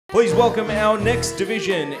Please welcome our next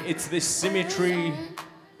division. It's the symmetry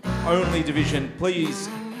only division. Please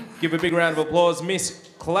give a big round of applause, Miss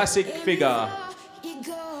Classic Figure.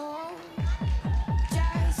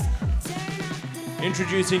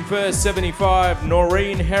 Introducing first, 75,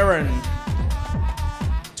 Noreen Heron.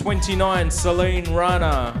 29, Celine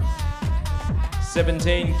Rana.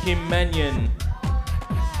 17, Kim Mannion.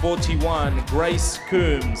 41, Grace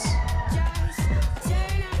Coombs.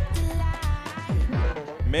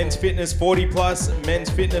 Men's Fitness 40 plus, Men's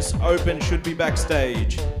Fitness Open should be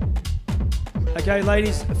backstage. Okay,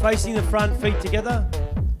 ladies, facing the front, feet together.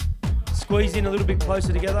 Squeeze in a little bit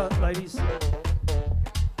closer together, ladies.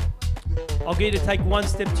 I'll get you to take one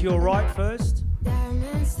step to your right first.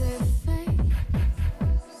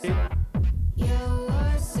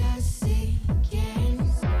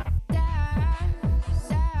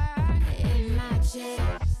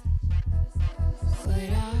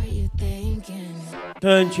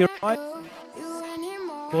 Turn to your right.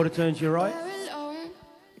 Quarter turn to your right.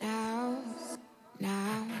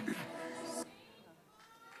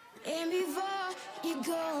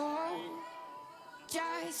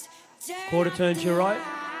 Quarter turn to your right.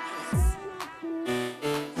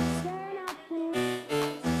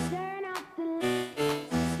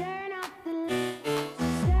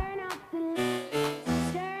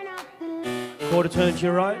 Quarter turn to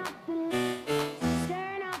your right.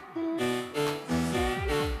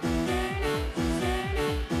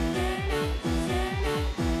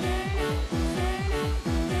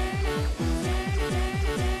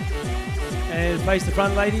 And face the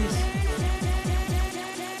front, ladies.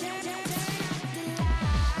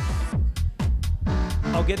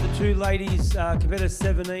 I'll get the two ladies, competitor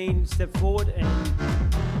 17, step forward, and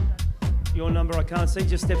your number I can't see,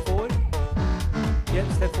 just step forward.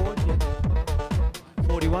 Yep, step forward, yep.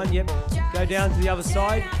 41, yep. Go down to the other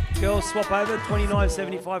side. Girls swap over,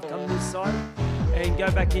 29.75, come this side, and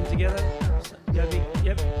go back in together. Go big,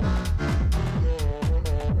 yep.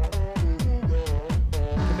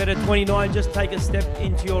 Competitor 29, just take a step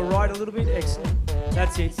into your right a little bit, excellent.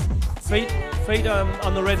 That's it. Feet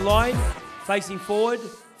on the red line. Facing forward,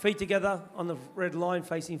 feet together on the red line,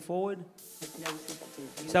 facing forward.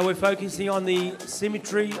 So we're focusing on the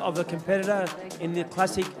symmetry of the competitor in the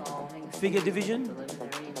classic figure division.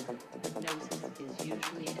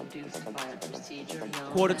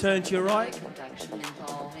 Quarter turn to your right.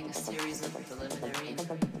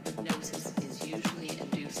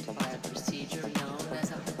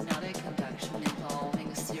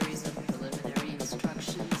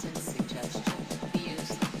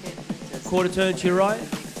 Quarter turn to your right.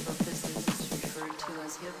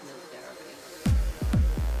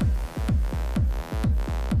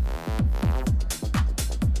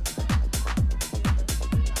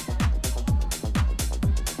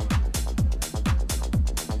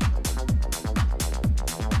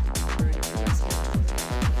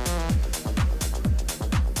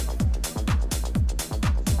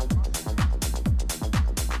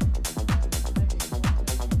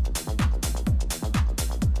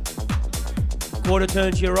 Quarter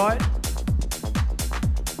turn to your right.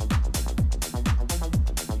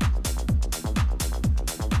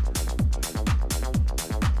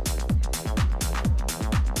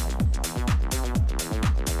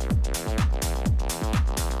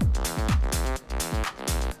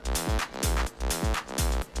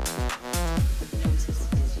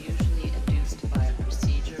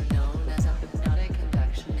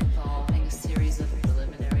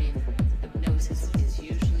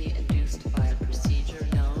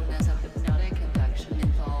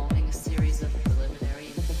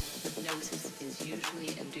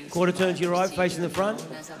 Quarter turn to your right, facing the front.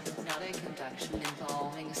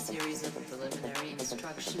 Involving a series of preliminary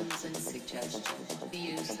instructions and suggestions. The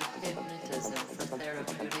use of hypnotism for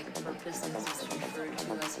therapeutic purposes is referred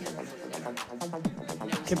to as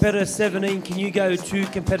hypnotherapy. Competitor 17, can you go two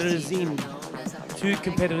competitors in? Two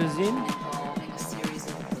competitors in.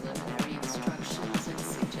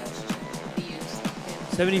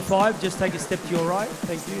 75, just take a step to your right.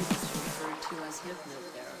 Thank you.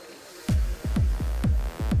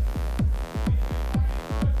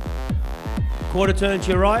 Quarter turn to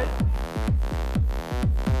your right.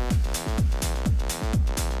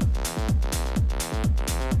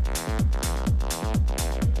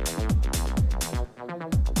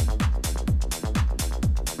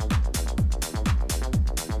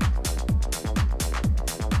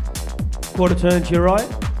 Quarter turn to your right.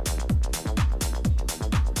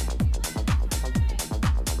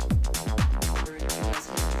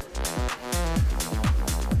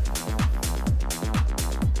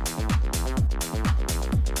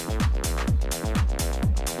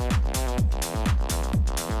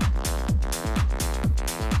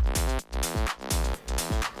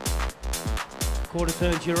 Quarter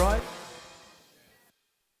turn to your right.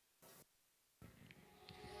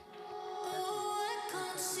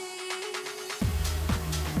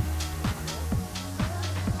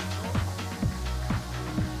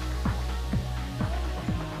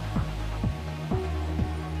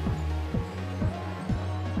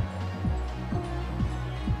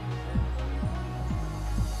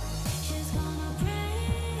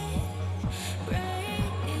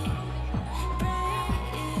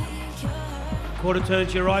 Quarter turn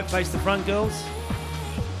to your right, face the front, girls.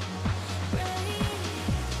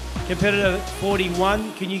 Competitor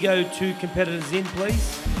 41, can you go 2 competitors in,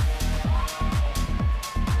 please?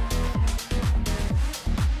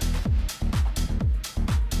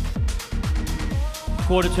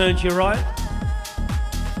 Quarter turn to your right.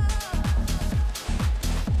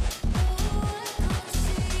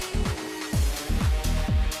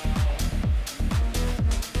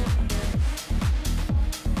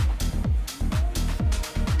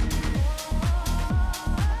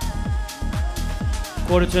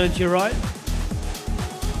 Quarter turn to your right.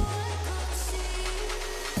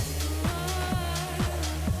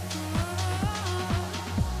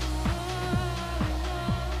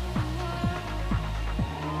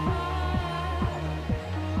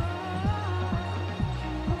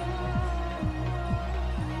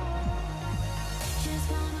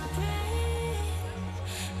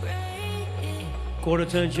 Quarter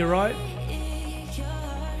turn to your right.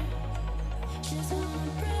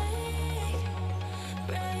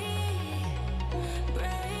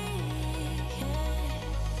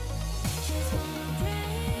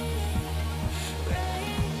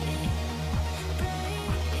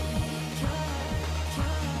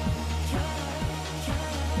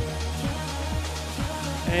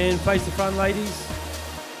 And face the front, ladies.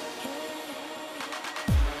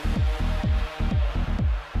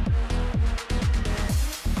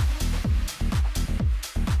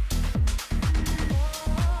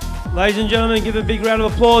 Ladies and gentlemen, give a big round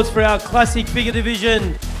of applause for our classic figure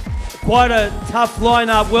division. Quite a tough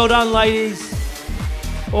lineup. Well done, ladies.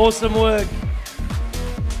 Awesome work.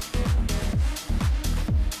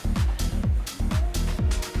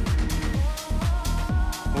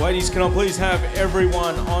 Ladies, can I please have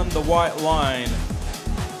everyone on the white line?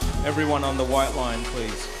 Everyone on the white line,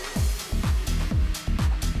 please.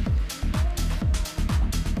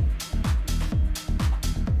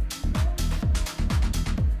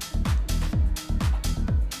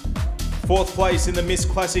 Fourth place in the Miss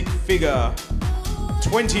Classic figure,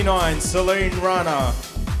 29, Celine Rana.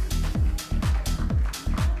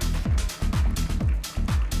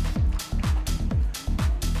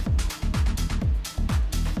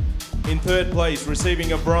 In third place,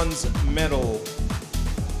 receiving a bronze medal,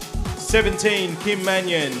 17, Kim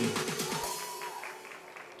Mannion.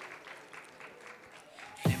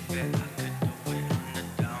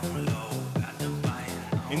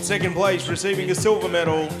 In second place, receiving a silver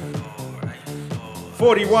medal,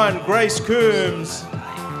 41, Grace Coombs.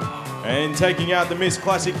 And taking out the Miss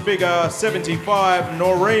Classic figure, 75,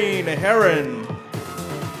 Noreen Heron.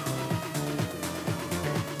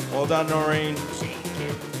 Well done, Noreen.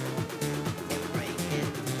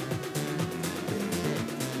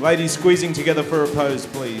 Ladies, squeezing together for a pose,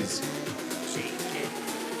 please.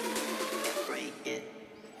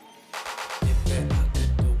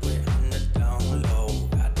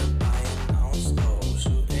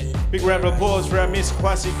 Big round of applause for our Miss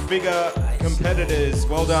Classic figure competitors.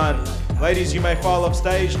 Well done. Ladies, you may file off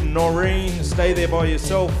stage. Noreen, stay there by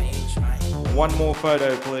yourself. One more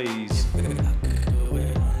photo, please.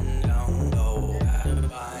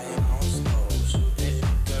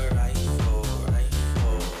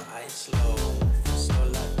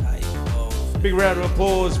 Big round of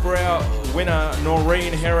applause for our winner,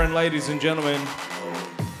 Noreen Heron, ladies and gentlemen.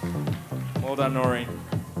 Well done, Noreen.